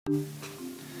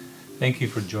Thank you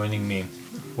for joining me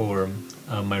for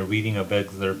my reading of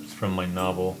excerpts from my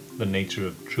novel, The Nature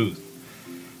of Truth.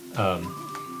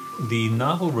 The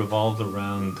novel revolves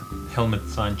around Helmut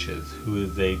Sanchez, who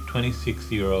is a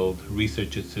 26-year-old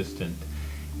research assistant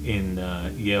in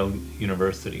Yale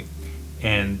University.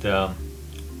 And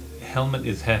Helmut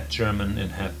is half German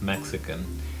and half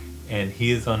Mexican, and he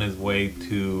is on his way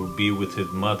to be with his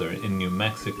mother in New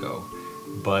Mexico.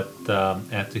 But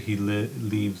after he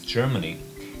leaves Germany,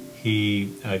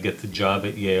 he gets a job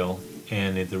at Yale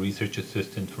and is a research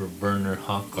assistant for Werner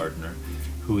Hofgartner,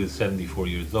 who is 74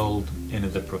 years old and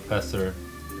is a professor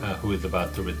who is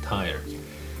about to retire.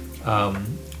 On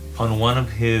one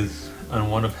of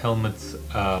Helmut's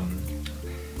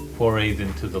forays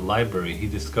into the library, he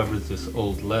discovers this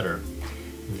old letter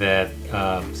that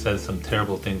says some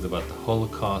terrible things about the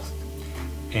Holocaust.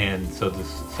 And so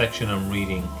this section I'm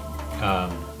reading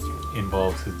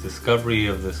involves his discovery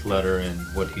of this letter and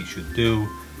what he should do,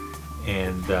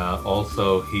 and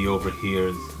also he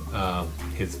overhears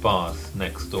his boss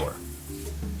next door.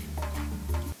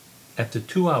 After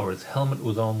 2 hours, Helmut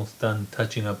was almost done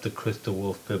touching up the Christa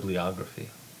Wolf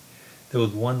bibliography. There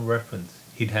was one reference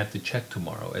he'd have to check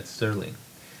tomorrow at Sterling.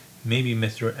 Maybe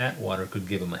Mr. Atwater could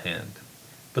give him a hand.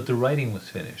 But the writing was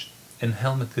finished, and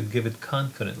Helmut could give it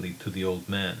confidently to the old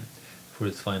man for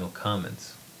his final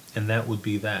comments, and that would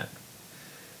be that.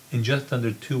 In just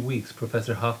under 2 weeks,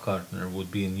 Professor Hofgartner would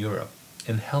be in Europe,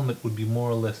 and Helmut would be more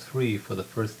or less free for the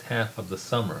first half of the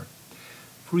summer.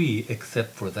 Free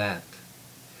except for that.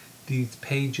 These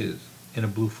pages in a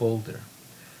blue folder.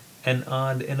 An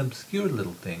odd and obscure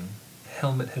little thing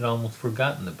Helmut had almost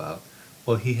forgotten about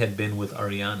while he had been with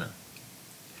Ariana.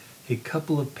 A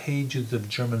couple of pages of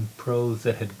German prose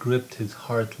that had gripped his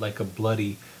heart like a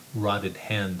bloody, rotted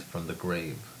hand from the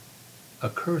grave. A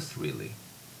curse, really.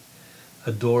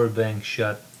 A door banged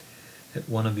shut at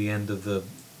one of the ends of the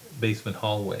basement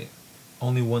hallway.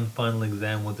 Only one final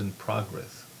exam was in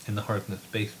progress in the Harkness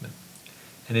basement,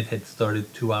 and it had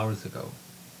started 2 hours ago.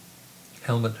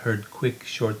 Helmut heard quick,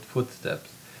 short footsteps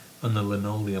on the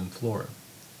linoleum floor.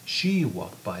 She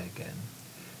walked by again,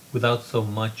 without so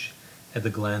much as a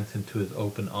glance into his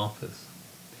open office.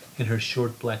 In her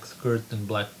short black skirt and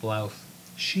black blouse,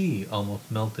 she almost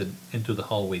melted into the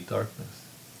hallway darkness,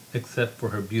 except for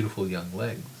her beautiful young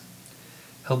legs.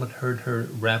 Helmut heard her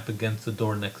rap against the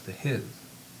door next to his.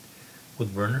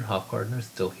 Was Werner Hofgartner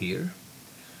still here?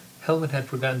 Helmut had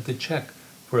forgotten to check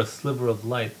for a sliver of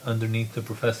light underneath the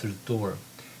professor's door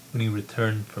when he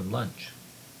returned from lunch.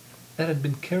 That had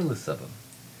been careless of him.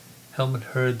 Helmut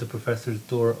heard the professor's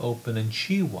door open and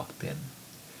she walked in.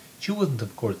 She wasn't,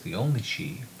 of course, the only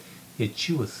she, yet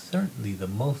she was certainly the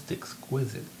most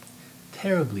exquisite,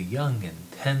 terribly young and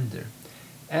tender,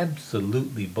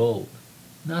 absolutely bold,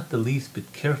 not the least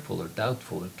bit careful or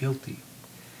doubtful or guilty.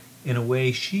 In a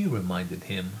way she reminded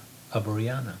him of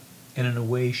Ariana, and in a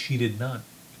way she did not.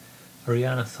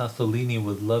 Ariana Sassolini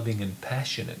was loving and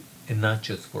passionate, and not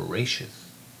just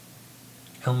voracious.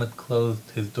 Helmut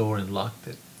closed his door and locked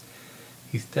it.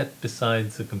 He stepped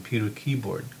beside the computer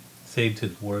keyboard, saved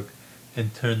his work,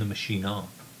 and turned the machine off.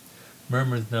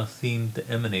 Murmurs now seemed to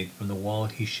emanate from the wall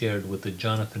he shared with the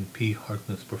Jonathan P.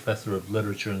 Harkness Professor of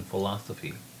Literature and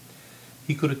Philosophy.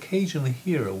 He could occasionally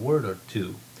hear a word or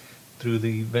two through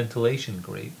the ventilation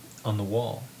grate on the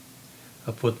wall,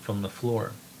 a foot from the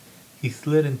floor. He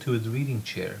slid into his reading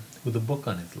chair with a book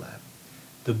on his lap.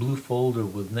 The blue folder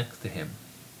was next to him,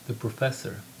 the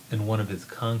professor, and one of his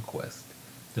conquests,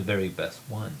 the very best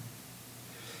one.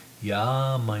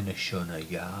 Ja, meine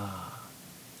Schöne, ja.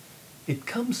 It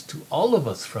comes to all of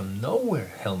us from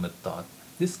nowhere, Helmut thought.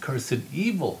 This cursed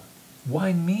evil.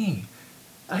 Why me?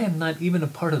 I am not even a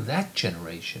part of that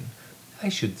generation. I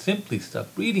should simply stop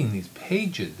reading these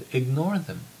pages, ignore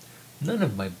them. None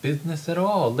of my business at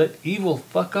all. Let evil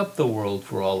fuck up the world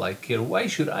for all I care. Why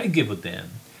should I give a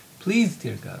damn? Please,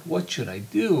 dear God, what should I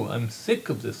do? I'm sick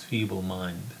of this feeble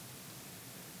mind.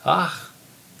 Ach,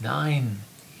 nein,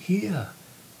 hier,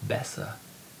 besser.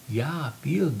 Ja,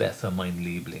 viel besser, mein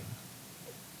Liebling.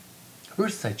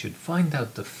 First I should find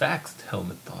out the facts,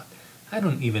 Helmut thought. I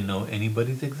don't even know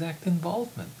anybody's exact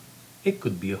involvement. It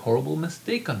could be a horrible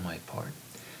mistake on my part.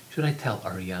 Should I tell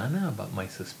Ariana about my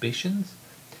suspicions?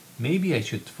 Maybe I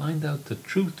should find out the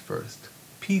truth first,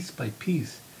 piece by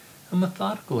piece. A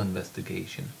methodical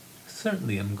investigation.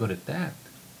 Certainly I'm good at that.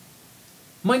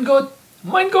 Mein Gott!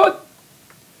 Mein Gott!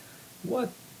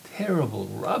 What terrible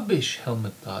rubbish,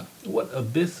 Helmut thought. What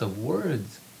abyss of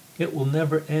words. It will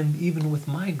never end even with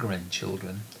my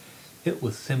grandchildren. It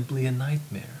was simply a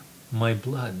nightmare. My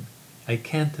blood. I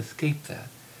can't escape that.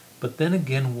 But then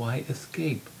again, why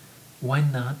escape? Why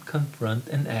not confront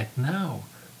and act now?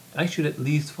 I should at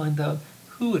least find out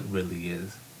who it really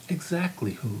is.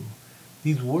 Exactly who.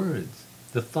 These words,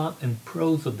 the thought and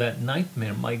prose of that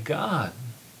nightmare, my God!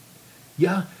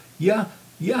 Ja, ja,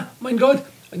 ja, mein Gott!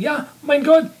 Ja, mein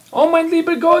Gott! Oh, mein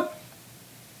lieber Gott!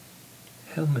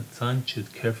 Helmut Sanchez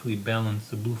carefully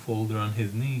balanced the blue folder on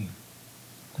his knee.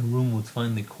 The room was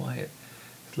finally quiet.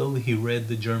 Slowly he read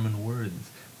the German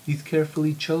words, these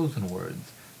carefully chosen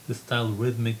words, the style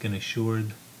rhythmic and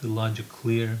assured, the logic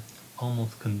clear,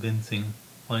 almost convincing,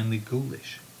 finally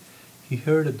ghoulish. He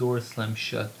heard a door slam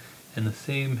shut, and the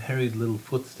same hurried little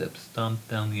footsteps stomped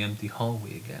down the empty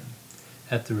hallway again.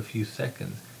 After a few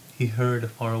seconds, he heard a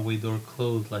faraway door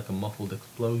close like a muffled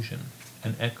explosion,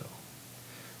 an echo.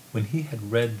 When he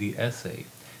had read the essay,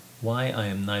 Why I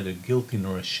Am Neither Guilty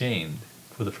Nor Ashamed,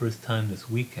 for the first time this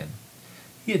weekend,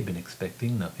 he had been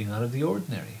expecting nothing out of the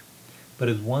ordinary. But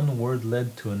as one word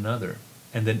led to another,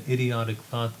 and an idiotic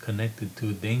thought connected to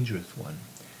a dangerous one,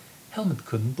 Helmut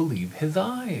couldn't believe his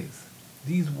eyes.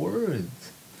 These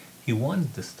words. He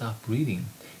wanted to stop reading.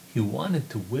 He wanted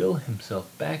to will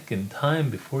himself back in time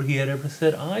before he had ever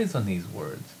set eyes on these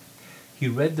words. He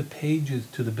read the pages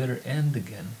to the bitter end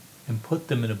again and put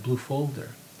them in a blue folder.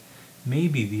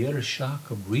 Maybe the utter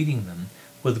shock of reading them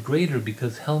was greater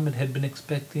because Helmut had been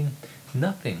expecting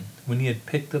nothing when he had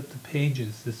picked up the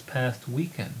pages this past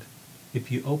weekend.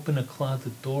 If you open a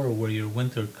closet door where your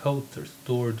winter coats are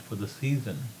stored for the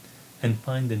season and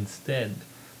find instead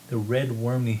the red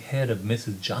wormy head of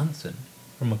Mrs. Johnson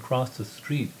from across the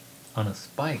street on a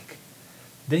spike,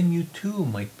 then you too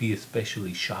might be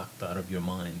especially shocked out of your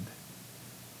mind.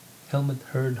 Helmut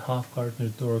heard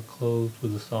Hofgartner's door close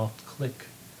with a soft click.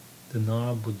 The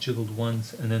knob was jiggled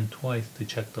once and then twice to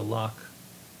check the lock.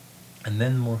 And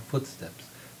then more footsteps,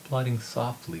 plodding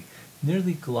softly,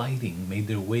 nearly gliding, made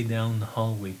their way down the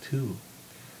hallway too.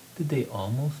 Did they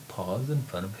almost pause in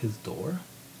front of his door?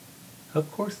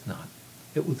 Of course not.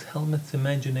 It was Helmut's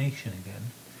imagination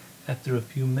again. After a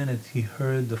few minutes he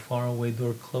heard the faraway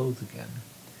door close again.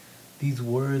 These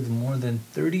words more than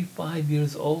 35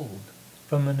 years old,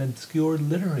 from an obscure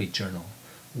literary journal.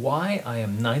 Why I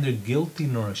am neither guilty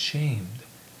nor ashamed.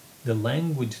 The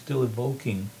language still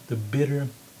evoking the bitter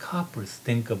copper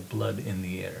stink of blood in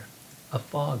the air. A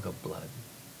fog of blood.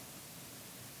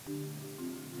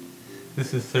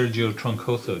 This is Sergio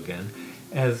Troncoso again.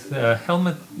 As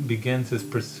Helmut begins his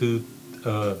pursuit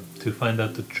to find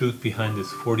out the truth behind this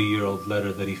 40-year-old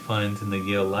letter that he finds in the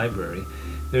Yale Library,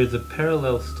 there's a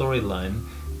parallel storyline,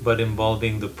 but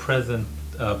involving the present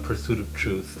pursuit of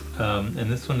truth.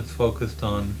 And this one is focused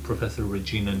on Professor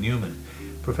Regina Newman.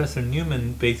 Professor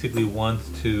Newman basically wants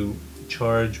to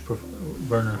charge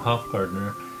Werner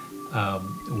Hofgartner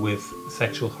with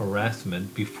sexual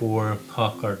harassment before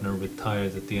Hofgartner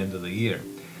retires at the end of the year.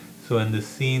 So in the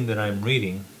scene that I'm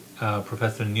reading,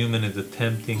 Professor Newman is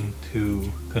attempting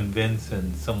to convince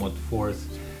and somewhat force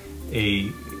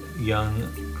a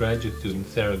young graduate student,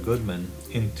 Sarah Goodman,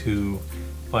 into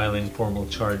filing formal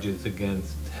charges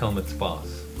against Helmut's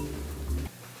boss.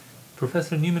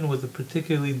 Professor Newman was a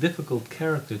particularly difficult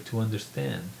character to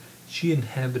understand. She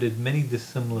inhabited many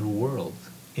dissimilar worlds,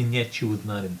 and yet she was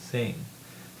not insane.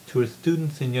 To her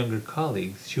students and younger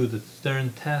colleagues, she was a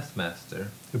stern taskmaster,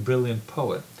 a brilliant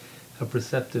poet, a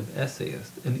perceptive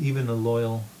essayist, and even a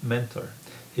loyal mentor,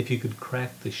 if you could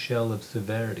crack the shell of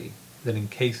severity that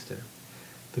encased her.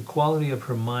 The quality of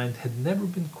her mind had never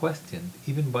been questioned,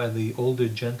 even by the older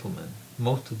gentlemen,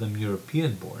 most of them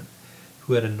European-born,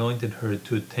 who had anointed her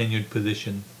to a tenured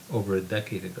position over a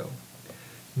decade ago.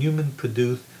 Newman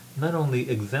produced not only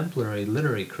exemplary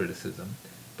literary criticism,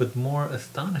 but more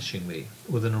astonishingly,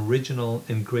 was an original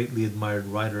and greatly admired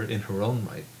writer in her own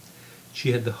right.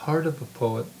 She had the heart of a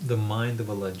poet, the mind of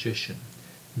a logician.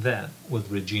 That was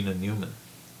Regina Newman.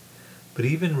 But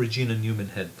even Regina Newman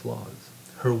had flaws.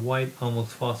 Her white,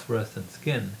 almost phosphorescent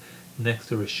skin, next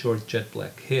to her short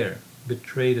jet-black hair,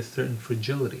 betrayed a certain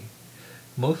fragility.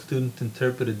 Most students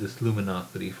interpreted this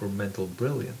luminosity for mental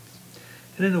brilliance,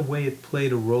 and in a way it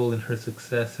played a role in her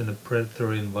success in the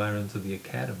predatory environs of the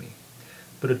academy.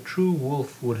 But a true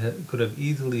wolf could have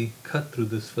easily cut through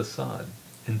this facade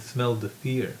and smelled the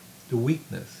fear, the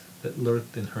weakness that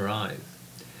lurked in her eyes.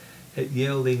 At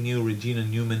Yale they knew Regina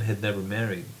Newman had never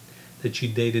married, that she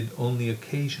dated only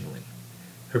occasionally.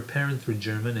 Her parents were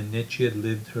German, and yet she had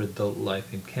lived her adult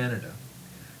life in Canada.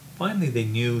 Finally they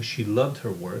knew she loved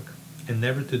her work, and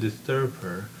never to disturb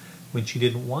her when she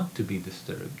didn't want to be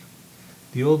disturbed.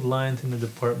 The old lions in the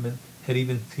department had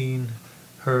even seen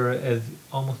her as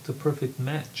almost a perfect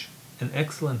match, an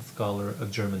excellent scholar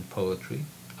of German poetry,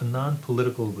 a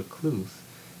non-political recluse,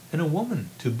 and a woman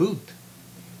to boot.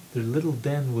 Their little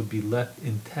den would be left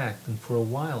intact and for a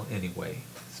while anyway,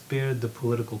 spared the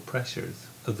political pressures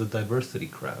of the diversity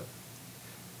crowd.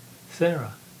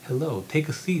 Sarah, hello, take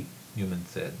a seat, Newman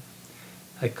said.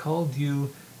 I called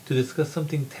you to discuss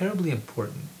something terribly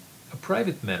important. A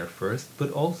private matter first,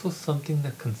 but also something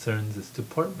that concerns this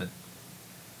department.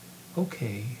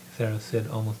 Okay, Sarah said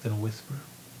almost in a whisper.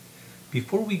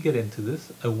 Before we get into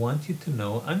this, I want you to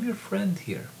know I'm your friend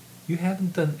here. You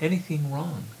haven't done anything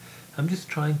wrong. I'm just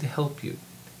trying to help you.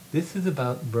 This is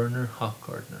about Werner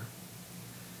Hofgartner.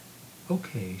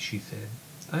 Okay, she said.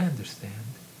 I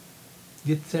understand.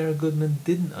 Yet Sarah Goodman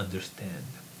didn't understand.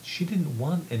 She didn't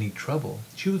want any trouble.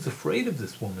 She was afraid of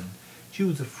this woman. She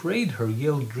was afraid her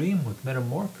Yale dream was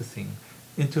metamorphosing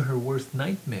into her worst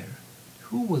nightmare.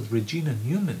 Who was Regina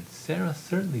Newman? Sarah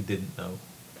certainly didn't know.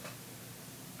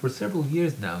 For several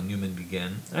years now, Newman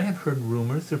began, I have heard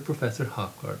rumors that Professor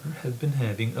Hofgartner has been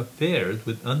having affairs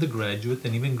with undergraduate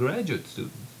and even graduate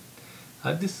students.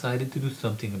 I've decided to do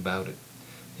something about it.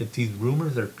 If these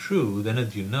rumors are true, then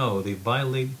as you know, they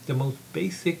violate the most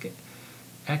basic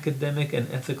academic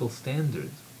and ethical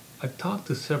standards. I've talked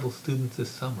to several students this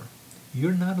summer.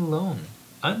 You're not alone.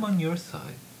 I'm on your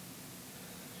side.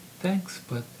 Thanks,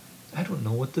 but I don't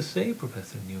know what to say,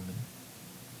 Professor Newman.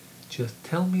 Just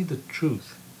tell me the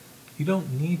truth. You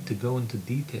don't need to go into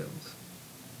details.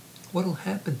 What'll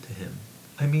happen to him?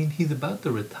 I mean, he's about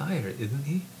to retire, isn't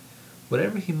he?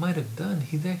 Whatever he might have done,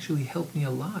 he's actually helped me a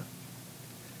lot.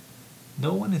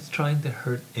 No one is trying to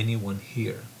hurt anyone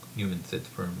here, Newman said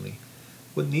firmly.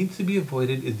 What needs to be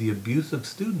avoided is the abuse of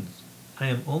students. I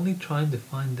am only trying to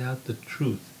find out the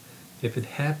truth. If it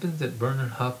happens that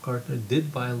Bernard Hofgartner did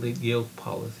violate Yale's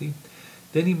policy,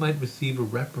 then he might receive a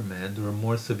reprimand or a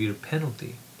more severe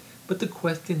penalty. But the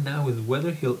question now is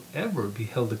whether he'll ever be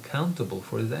held accountable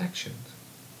for his actions.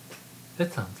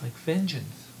 That sounds like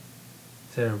vengeance,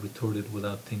 Sarah retorted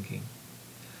without thinking.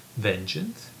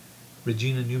 Vengeance?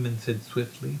 Regina Newman said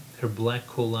swiftly. Her black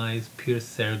coal eyes pierced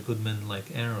Sarah Goodman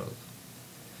like arrows.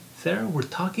 Sarah, we're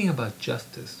talking about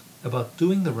justice, about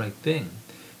doing the right thing.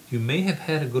 You may have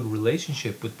had a good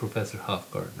relationship with Professor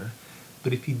Hofgartner,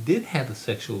 but if he did have a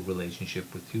sexual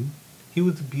relationship with you, he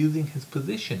was abusing his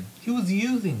position. He was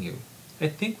using you. I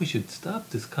think we should stop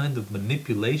this kind of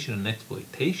manipulation and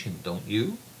exploitation, don't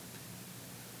you?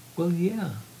 Well,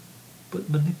 yeah, but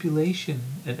manipulation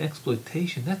and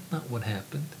exploitation, that's not what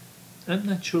happened. I'm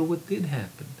not sure what did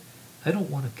happen. I don't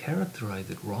want to characterize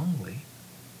it wrongly.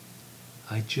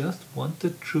 I just want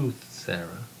the truth,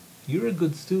 Sarah. You're a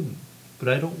good student, but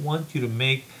I don't want you to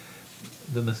make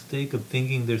the mistake of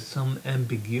thinking there's some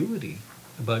ambiguity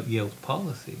about Yale's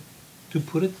policy. To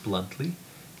put it bluntly,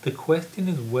 the question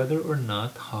is whether or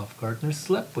not Hofgartner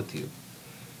slept with you.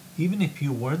 Even if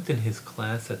you weren't in his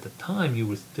class at the time, you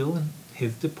were still in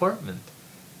his department.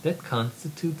 That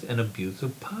constitutes an abuse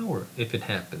of power, if it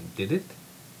happened, did it?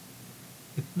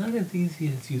 It's not as easy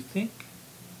as you think,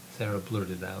 Sarah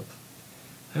blurted out.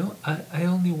 I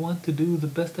only want to do the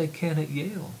best I can at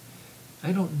Yale.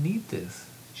 I don't need this,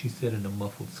 she said in a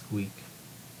muffled squeak.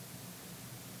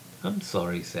 I'm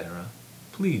sorry, Sarah.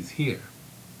 Please, here.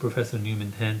 Professor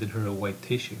Newman handed her a white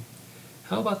tissue.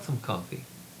 How about some coffee?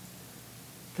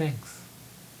 Thanks.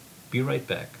 Be right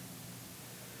back.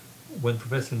 When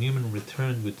Professor Newman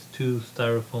returned with 2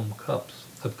 styrofoam cups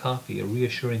of coffee, a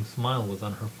reassuring smile was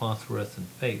on her phosphorescent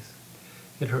face,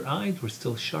 yet her eyes were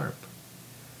still sharp.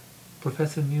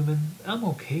 Professor Newman, I'm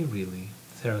okay, really,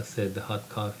 Sarah said, the hot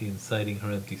coffee inciting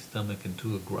her empty stomach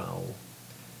into a growl.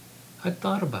 I've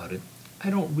thought about it.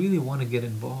 I don't really want to get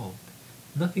involved.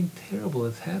 Nothing terrible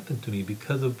has happened to me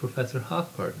because of Professor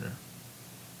Hofgartner.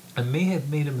 I may have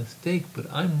made a mistake,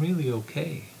 but I'm really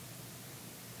okay.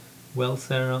 Well,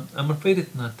 Sarah, I'm afraid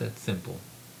it's not that simple.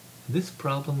 This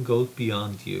problem goes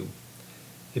beyond you.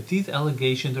 If these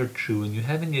allegations are true and you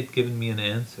haven't yet given me an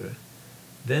answer,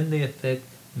 then they affect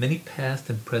many past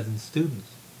and present students.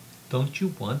 Don't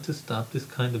you want to stop this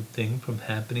kind of thing from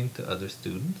happening to other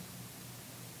students?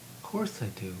 Of course I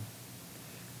do.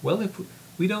 Well, if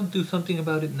we don't do something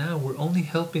about it now, we're only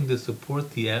helping to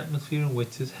support the atmosphere in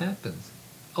which this happens.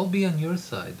 I'll be on your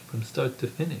side from start to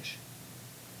finish.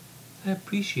 I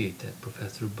appreciate that,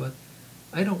 Professor, but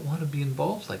I don't want to be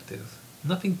involved like this.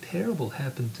 Nothing terrible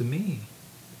happened to me,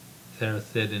 Sarah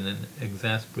said in an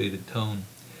exasperated tone.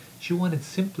 She wanted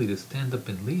simply to stand up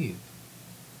and leave.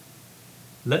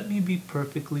 Let me be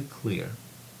perfectly clear.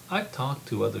 I've talked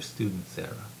to other students,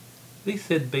 Sarah. They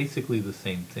said basically the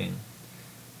same thing.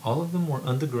 All of them were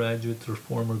undergraduates or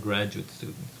former graduate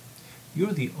students.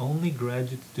 You're the only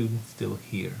graduate student still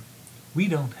here. We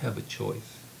don't have a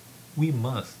choice. We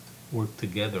must work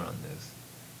together on this.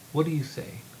 What do you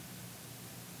say?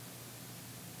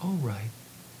 All right,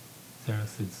 Sarah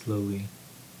said slowly,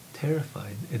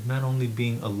 terrified at not only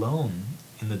being alone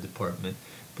in the department,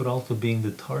 but also being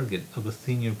the target of a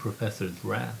senior professor's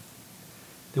wrath.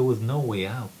 There was no way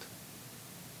out.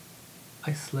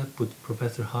 I slept with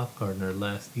Professor Hofgardner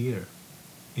last year,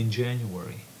 in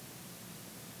January.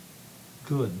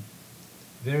 Good.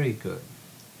 Very good.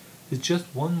 It's just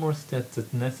one more step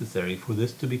that's necessary for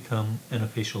this to become an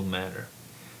official matter.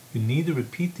 You need to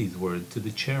repeat these words to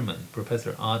the chairman,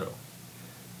 Professor Otto.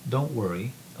 Don't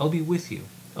worry, I'll be with you.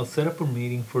 I'll set up a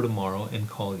meeting for tomorrow and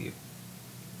call you.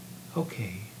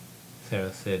 Okay,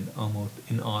 Sarah said almost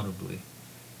inaudibly.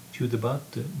 She was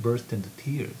about to burst into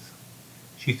tears.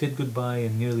 She said goodbye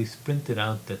and nearly sprinted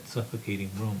out that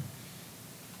suffocating room.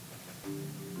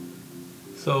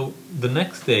 So the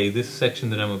next day, this section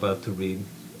that I'm about to read,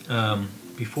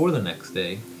 before the next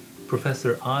day,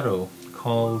 Professor Otto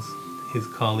calls his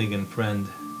colleague and friend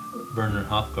Werner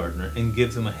Hofgardner and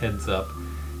gives him a heads up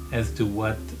as to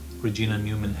what Regina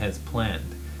Newman has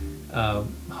planned.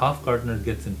 Hofgardner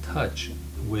gets in touch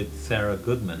with Sarah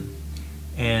Goodman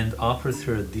and offers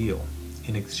her a deal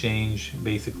in exchange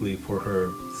basically for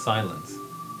her silence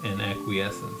and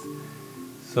acquiescence.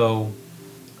 So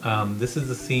this is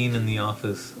a scene in the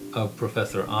office of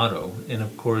Professor Otto, and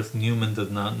of course Newman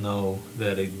does not know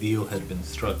that a deal had been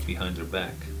struck behind her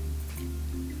back.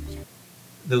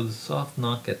 There was a soft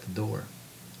knock at the door.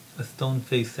 A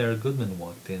stone-faced Sarah Goodman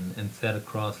walked in and sat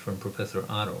across from Professor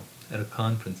Otto at a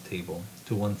conference table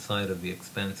to one side of the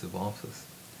expansive office.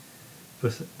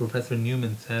 Professor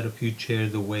Newman sat a few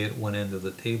chairs away at one end of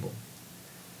the table.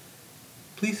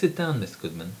 Please sit down, Miss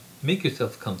Goodman. Make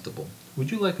yourself comfortable.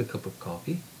 Would you like a cup of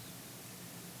coffee?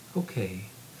 Okay,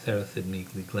 Sarah said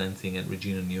meekly, glancing at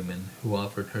Regina Newman, who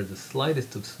offered her the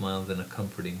slightest of smiles and a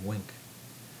comforting wink.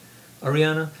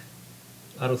 Ariana,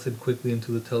 Otto said quickly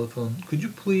into the telephone, could you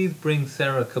please bring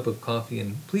Sarah a cup of coffee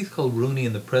and please call Rooney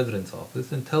in the president's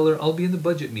office and tell her I'll be in the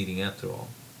budget meeting after all.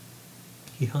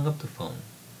 He hung up the phone.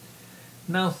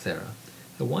 Now, Sarah,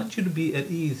 I want you to be at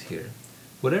ease here.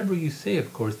 Whatever you say,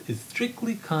 of course, is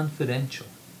strictly confidential.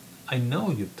 I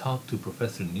know you've talked to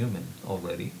Professor Newman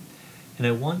already, and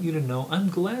I want you to know I'm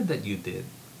glad that you did.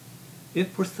 If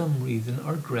for some reason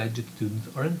our graduate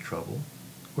students are in trouble,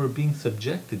 or being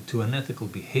subjected to unethical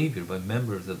behavior by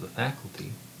members of the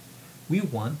faculty, we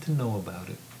want to know about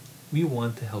it. We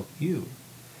want to help you,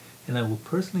 and I will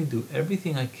personally do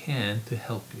everything I can to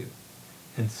help you,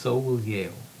 and so will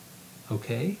Yale.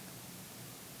 Okay?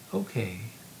 Okay.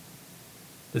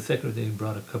 The secretary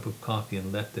brought a cup of coffee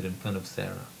and left it in front of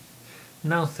Sarah.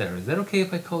 Now, Sarah, is that okay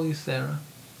if I call you Sarah?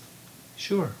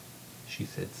 Sure, she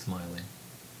said, smiling.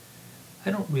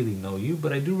 I don't really know you,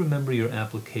 but I do remember your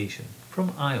application.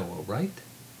 From Iowa, right?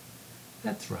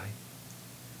 That's right.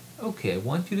 Okay, I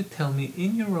want you to tell me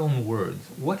in your own words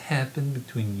what happened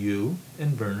between you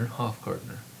and Werner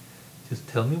Hofgardner. Just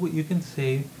tell me what you can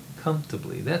say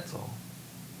comfortably, that's all.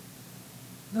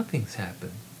 Nothing's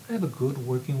happened. I have a good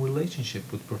working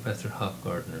relationship with Professor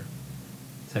Hofgardner,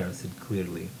 Sarah said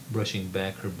clearly, brushing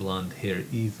back her blonde hair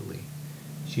easily.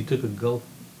 She took a gulp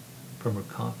from her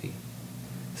coffee.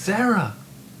 Sarah!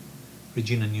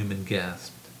 Regina Newman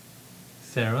gasped.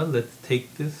 Sarah, let's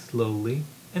take this slowly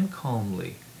and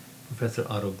calmly. Professor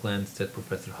Otto glanced at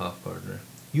Professor Hofgardner.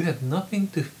 You have nothing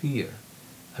to fear.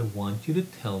 I want you to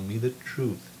tell me the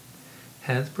truth.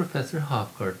 Has Professor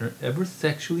Hofgardner ever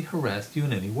sexually harassed you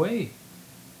in any way?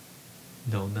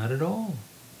 No, not at all.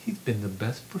 He's been the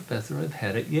best professor I've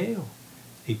had at Yale.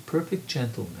 A perfect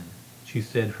gentleman, she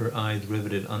said, her eyes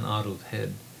riveted on Otto's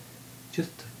head.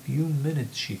 Just a few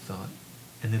minutes, she thought,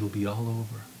 and it'll be all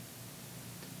over.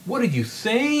 What are you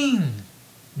saying?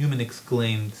 Newman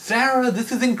exclaimed. Sarah,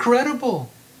 this is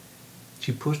incredible!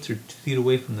 She pushed her seat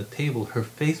away from the table. Her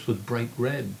face was bright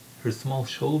red. Her small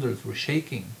shoulders were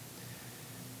shaking.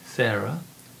 Sarah,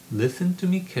 listen to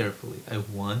me carefully. I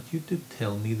want you to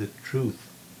tell me the truth,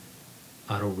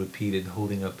 Otto repeated,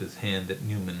 holding up his hand at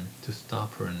Newman to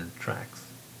stop her in her tracks.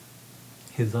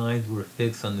 His eyes were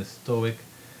fixed on the stoic,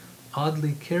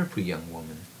 oddly carefree young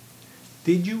woman.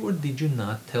 Did you or did you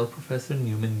not tell Professor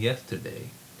Newman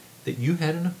yesterday that you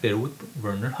had an affair with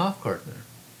Werner Hofgardner?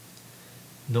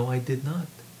 No, I did not.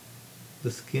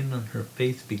 The skin on her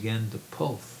face began to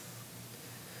pulse.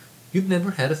 You've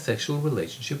never had a sexual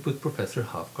relationship with Professor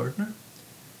Hofgardner?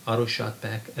 Otto shot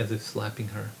back as if slapping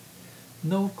her.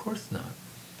 No, of course not.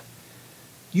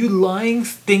 You lying,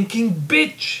 stinking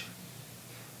bitch!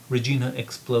 Regina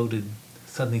exploded,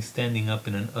 suddenly standing up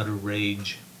in an utter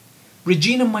rage.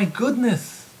 Regina, my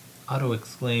goodness! Otto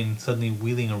exclaimed, suddenly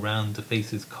wheeling around to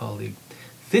face his colleague.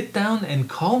 Sit down and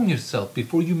calm yourself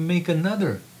before you make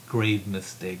another grave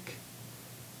mistake.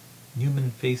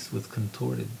 Newman's face was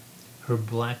contorted. Her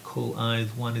black coal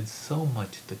eyes wanted so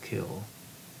much to kill.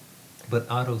 But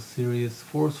Otto's serious,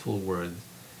 forceful words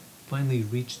finally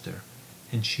reached her,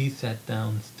 and she sat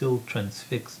down, still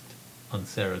transfixed on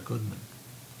Sarah Goodman.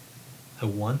 "I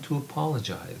want to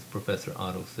apologize," Professor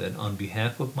Otto said, "on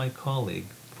behalf of my colleague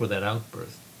for that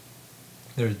outburst.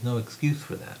 There is no excuse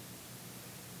for that."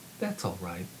 "That's all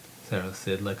right," Sarah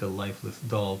said, like a lifeless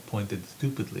doll pointed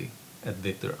stupidly at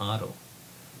Victor Otto.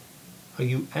 "Are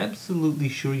you absolutely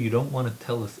sure you don't want to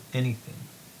tell us anything?"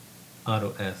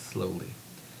 Otto asked slowly.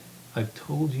 "I've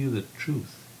told you the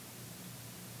truth."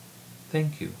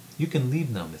 "Thank you. You can leave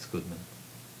now, Miss Goodman."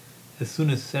 As soon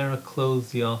as Sarah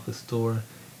closed the office door,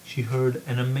 she heard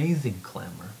an amazing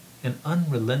clamor, an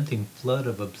unrelenting flood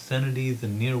of obscenities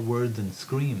and near words and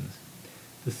screams.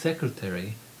 The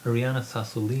secretary, Arianna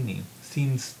Sassolini,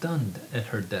 seemed stunned at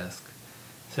her desk.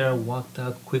 Sarah walked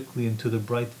out quickly into the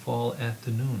bright fall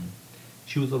afternoon.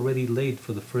 She was already late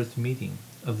for the first meeting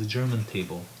of the German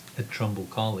table at Trumbull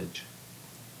College.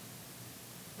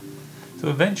 So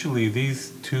eventually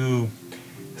these two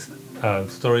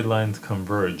storylines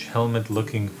converge. Helmut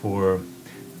looking for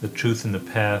the truth in the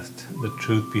past, the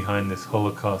truth behind this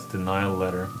Holocaust denial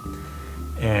letter,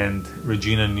 and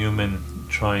Regina Newman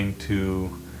trying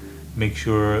to make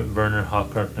sure Werner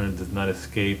Hofgartner does not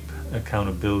escape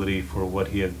accountability for what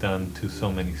he has done to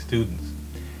so many students.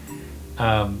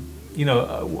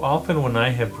 Often when I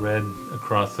have read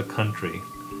across the country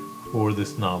for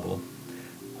this novel,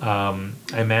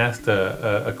 I'm asked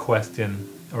a question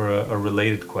or a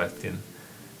related question,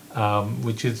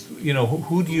 which is,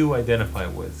 who do you identify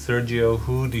with? Sergio,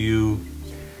 who do you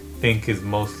think is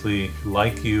mostly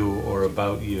like you or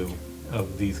about you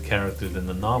of these characters in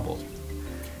the novel?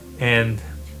 And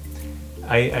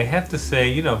I have to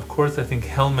say, of course, I think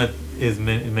Helmut is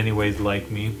in many ways like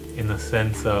me in the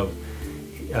sense of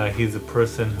he's a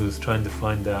person who's trying to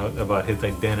find out about his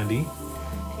identity.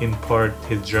 In part,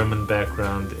 his German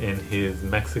background and his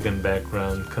Mexican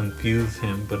background confuse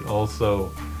him, but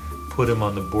also put him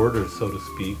on the border, so to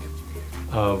speak,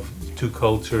 of two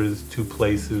cultures, two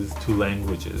places, two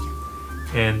languages.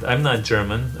 And I'm not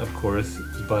German, of course,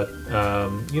 but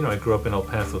I grew up in El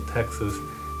Paso, Texas,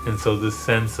 and so this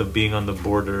sense of being on the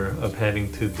border, of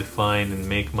having to define and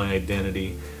make my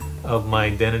identity, of my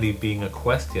identity being a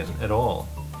question at all,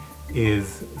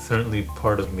 is certainly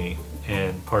part of me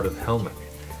and part of Helmut.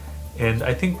 And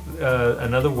I think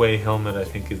another way Helmut, I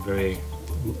think, is very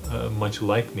much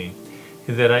like me,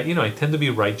 is that I tend to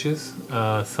be righteous,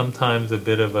 sometimes a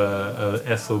bit of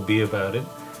a SOB about it,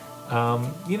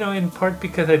 in part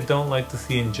because I don't like to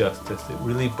see injustice. It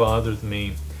really bothers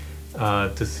me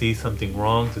to see something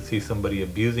wrong, to see somebody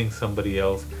abusing somebody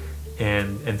else,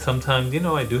 and sometimes,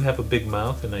 I do have a big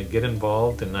mouth and I get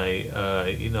involved and I,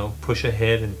 push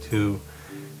ahead into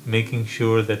making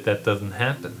sure that that doesn't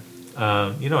happen.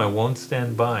 I won't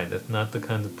stand by. That's not the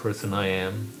kind of person I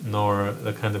am, nor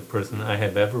the kind of person I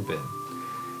have ever been.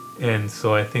 And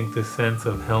so I think the sense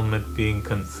of Helmut being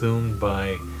consumed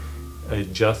by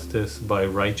justice, by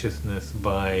righteousness,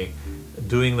 by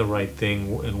doing the right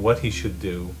thing and what he should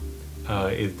do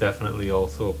is definitely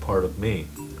also a part of me.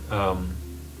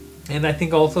 And I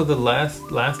think also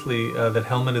lastly, that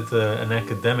Helmut is an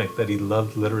academic, that he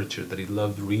loved literature, that he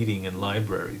loved reading in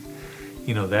libraries.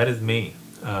 That is me.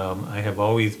 I have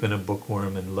always been a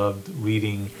bookworm and loved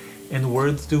reading, and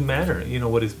words do matter.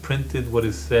 What is printed, what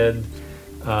is said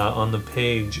on the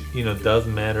page, does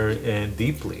matter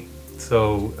deeply.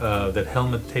 So that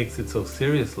Helmut takes it so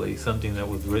seriously, something that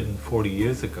was written 40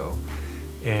 years ago,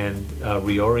 and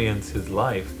reorients his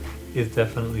life, is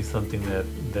definitely something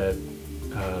that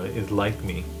is like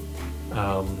me.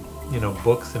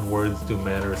 Books and words do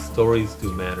matter, stories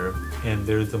do matter, and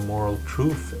there's a moral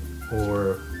truth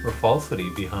or falsity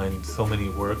behind so many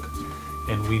work,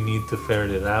 and we need to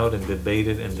ferret it out and debate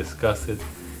it and discuss it,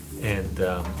 and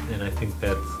I think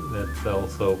that's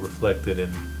also reflected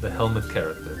in the Helmut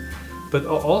character. But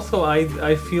also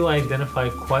I feel I identify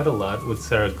quite a lot with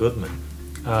Sarah Goodman.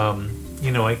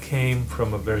 I came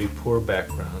from a very poor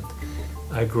background.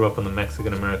 I grew up on the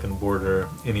Mexican-American border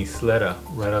in Isleta,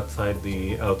 right outside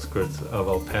the outskirts of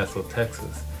El Paso,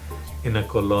 Texas, in a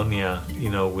colonia,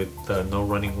 with no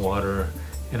running water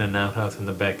and an outhouse in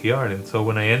the backyard. And so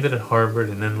when I ended at Harvard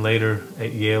and then later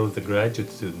at Yale as a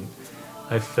graduate student,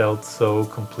 I felt so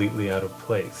completely out of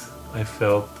place. I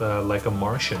felt like a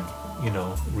Martian,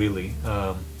 really.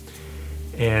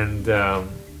 And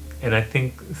I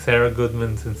think Sarah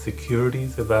Goodman's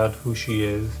insecurities about who she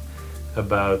is,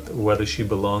 about whether she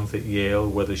belongs at Yale,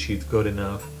 whether she's good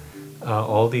enough,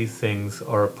 all these things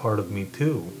are a part of me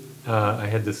too. I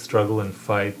had to struggle and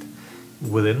fight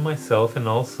within myself and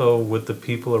also with the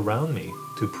people around me,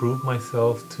 to prove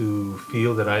myself, to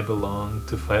feel that I belong,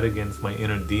 to fight against my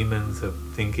inner demons of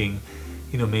thinking,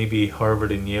 maybe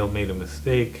Harvard and Yale made a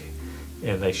mistake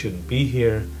and I shouldn't be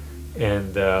here.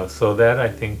 And so that, I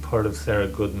think, part of Sarah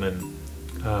Goodman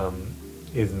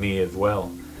is me as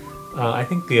well. I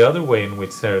think the other way in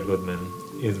which Sarah Goodman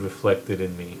is reflected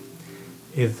in me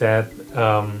is that,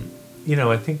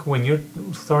 I think when you're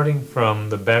starting from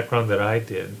the background that I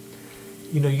did,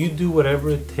 you do whatever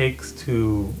it takes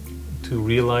to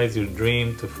realize your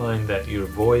dream, to find that your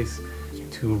voice,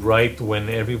 to write when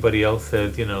everybody else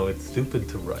says, it's stupid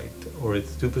to write, or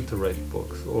it's stupid to write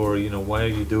books, or, why are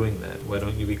you doing that? Why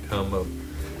don't you become a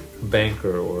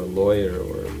banker or a lawyer,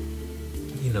 or,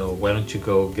 why don't you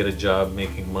go get a job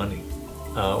making money,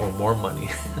 or more money?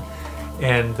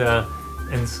 and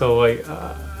so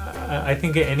I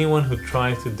think anyone who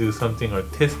tries to do something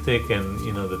artistic and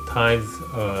the tides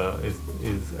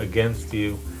is against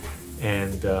you,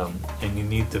 and you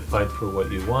need to fight for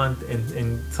what you want,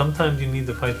 and sometimes you need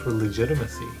to fight for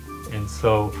legitimacy. And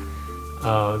so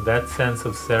that sense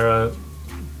of Sarah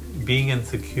being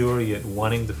insecure yet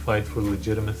wanting to fight for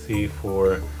legitimacy,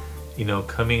 for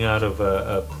coming out of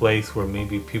a place where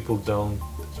maybe people don't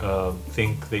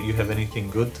think that you have anything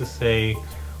good to say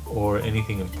or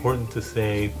anything important to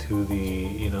say to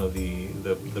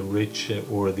the rich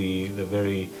or the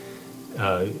very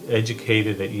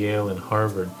educated at Yale and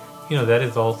Harvard. That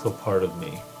is also part of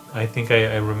me. I think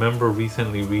I remember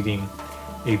recently reading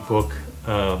a book,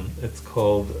 it's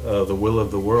called The Will of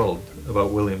the World,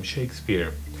 about William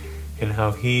Shakespeare, and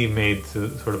how he made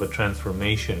sort of a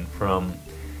transformation from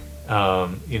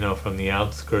from the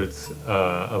outskirts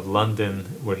of London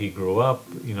where he grew up,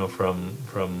 from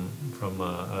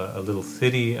a little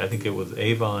city, I think it was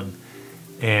Avon,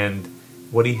 and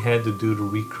what he had to do to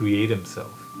recreate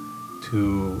himself,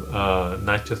 to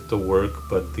not just the work,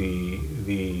 but the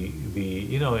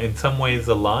in some ways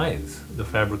the lies, the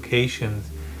fabrications,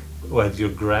 as you're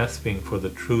grasping for the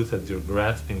truth, as you're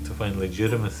grasping to find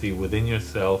legitimacy within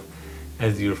yourself,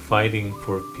 as you're fighting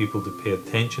for people to pay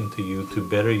attention to you, to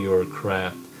better your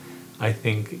craft. I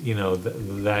think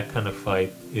that kind of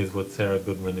fight is what Sarah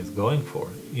Goodman is going for.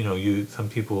 Some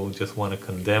people just want to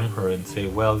condemn her and say,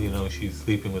 well, she's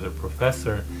sleeping with her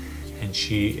professor, and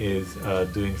she is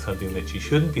doing something that she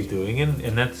shouldn't be doing,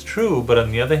 and that's true. But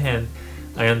on the other hand,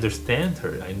 I understand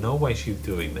her. I know why she's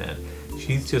doing that.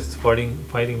 She's just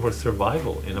fighting for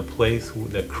survival in a place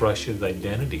that crushes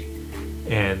identity,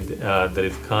 and that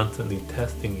is constantly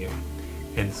testing you.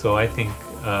 And so I think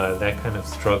that kind of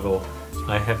struggle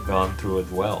I have gone through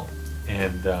as well.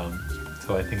 And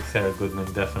so I think Sarah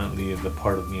Goodman definitely is a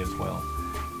part of me as well.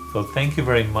 So thank you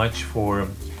very much for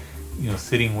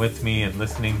sitting with me and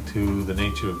listening to The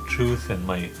Nature of Truth and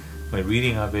my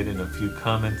reading of it, and a few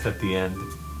comments at the end.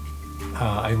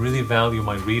 I really value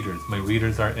my readers. My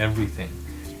readers are everything.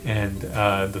 And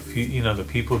the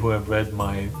people who have read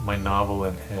my novel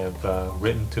and have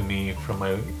written to me from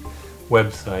my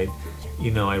website,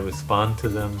 I respond to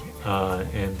them,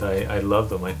 and I love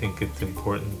them. I think it's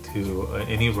important to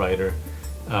any writer,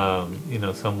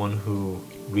 someone who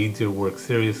reads your work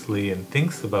seriously and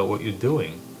thinks about what you're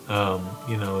doing.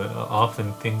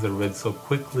 Often things are read so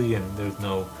quickly and there's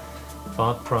no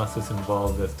thought process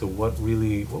involved as to what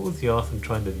was the author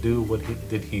trying to do,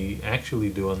 did he actually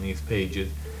do on these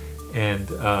pages, and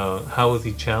how is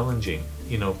he challenging,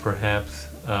 perhaps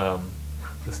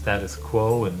the status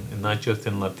quo, and not just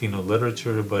in Latino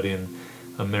literature, but in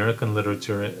American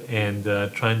literature, and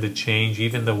trying to change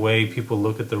even the way people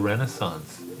look at the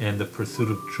Renaissance and the pursuit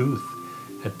of truth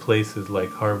at places like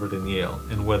Harvard and Yale,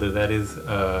 and whether that is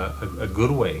a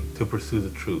good way to pursue the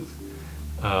truth.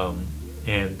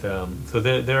 So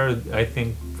there are, I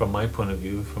think, from my point of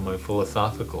view, from my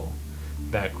philosophical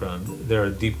background, there are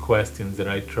deep questions that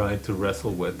I tried to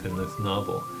wrestle with in this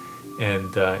novel,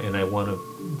 and I want to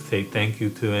say thank you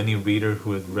to any reader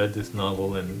who has read this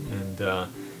novel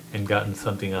and gotten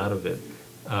something out of it.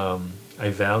 I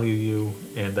value you,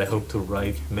 and I hope to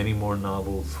write many more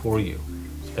novels for you.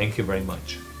 Thank you very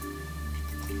much.